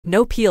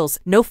no peels,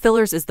 no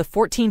fillers is the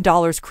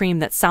 $14 cream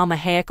that Salma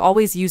Hayek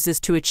always uses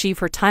to achieve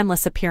her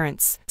timeless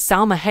appearance.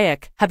 Salma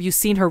Hayek, have you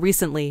seen her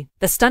recently?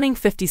 The stunning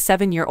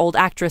 57-year-old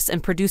actress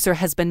and producer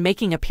has been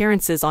making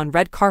appearances on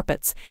red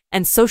carpets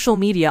and social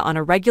media on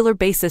a regular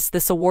basis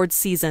this awards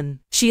season.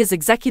 She is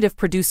executive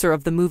producer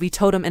of the movie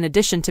Totem in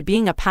addition to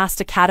being a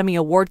past Academy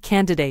Award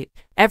candidate.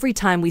 Every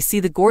time we see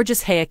the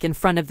gorgeous Hayek in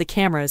front of the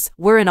cameras,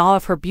 we're in awe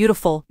of her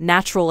beautiful,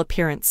 natural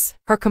appearance.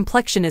 Her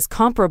complexion is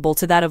comparable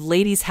to that of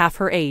ladies half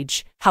her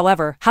age.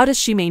 However, how does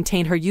she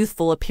maintain her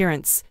youthful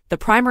appearance? The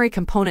primary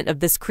component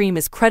of this cream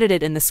is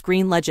credited in the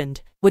screen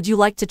legend. Would you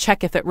like to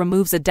check if it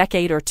removes a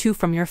decade or two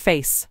from your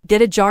face?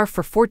 Get a jar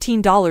for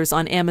 $14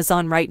 on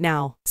Amazon right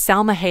now.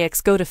 Salma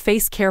Hayek's go-to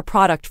face care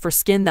product for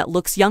skin that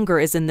looks younger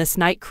is in this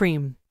night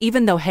cream.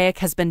 Even though Hayek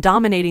has been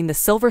dominating the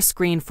silver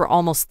screen for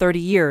almost 30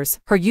 years,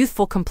 her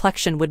youthful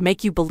complexion would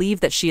make you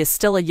believe that she is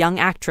still a young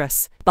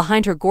actress.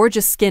 Behind her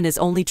gorgeous skin is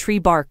only tree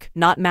bark,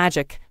 not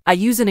magic. I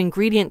use an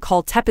ingredient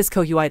called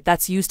tepizcohuite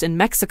that's used in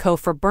Mexico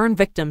for burn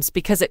victims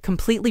because it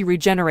completely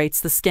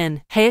regenerates the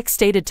skin, Hayek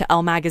stated to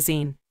Elle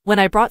magazine. When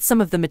I brought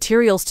some of the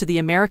materials to the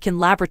American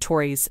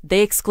laboratories,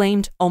 they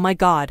exclaimed, "Oh my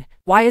God,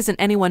 why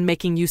isn't anyone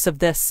making use of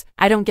this?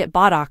 I don't get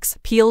Botox,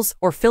 peels,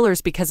 or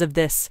fillers because of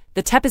this."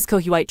 The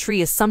tepizcohuite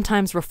tree is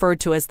sometimes referred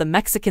to as the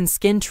Mexican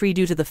skin tree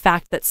due to the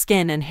fact that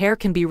skin and hair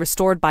can be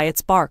restored by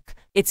its bark.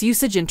 Its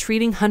usage in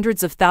treating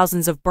hundreds of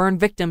thousands of burn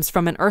victims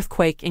from an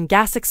earthquake and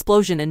gas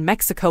explosion in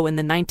Mexico in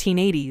the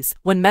 1980s,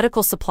 when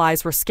medical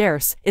supplies were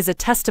scarce, is a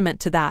testament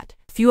to that.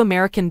 Few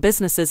American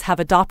businesses have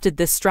adopted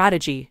this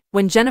strategy.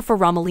 When Jennifer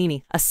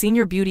Romolini, a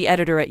senior beauty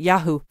editor at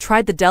Yahoo,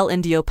 tried the Del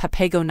Indio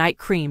Papago night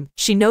cream,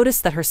 she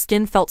noticed that her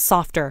skin felt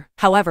softer.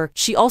 However,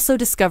 she also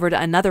discovered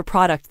another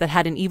product that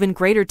had an even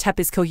greater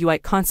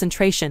tepizcohuite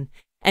concentration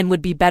and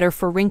would be better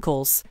for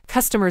wrinkles.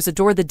 Customers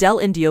adore the Del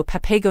Indio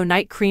Papago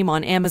night cream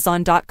on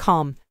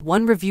Amazon.com.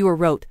 One reviewer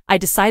wrote, "I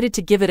decided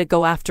to give it a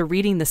go after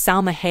reading the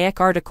Salma Hayek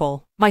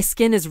article. My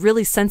skin is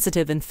really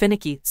sensitive and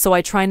finicky, so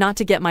I try not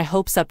to get my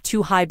hopes up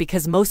too high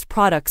because most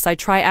products I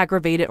try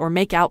aggravate it or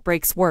make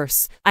outbreaks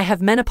worse. I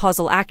have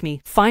menopausal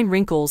acne, fine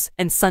wrinkles,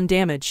 and sun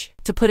damage.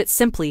 To put it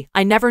simply,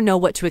 I never know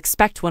what to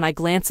expect when I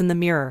glance in the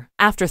mirror.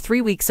 After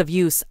 3 weeks of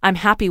use, I'm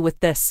happy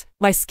with this.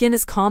 My skin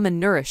is calm and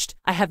nourished,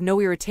 I have no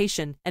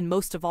irritation, and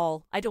most of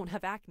all, I don't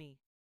have acne."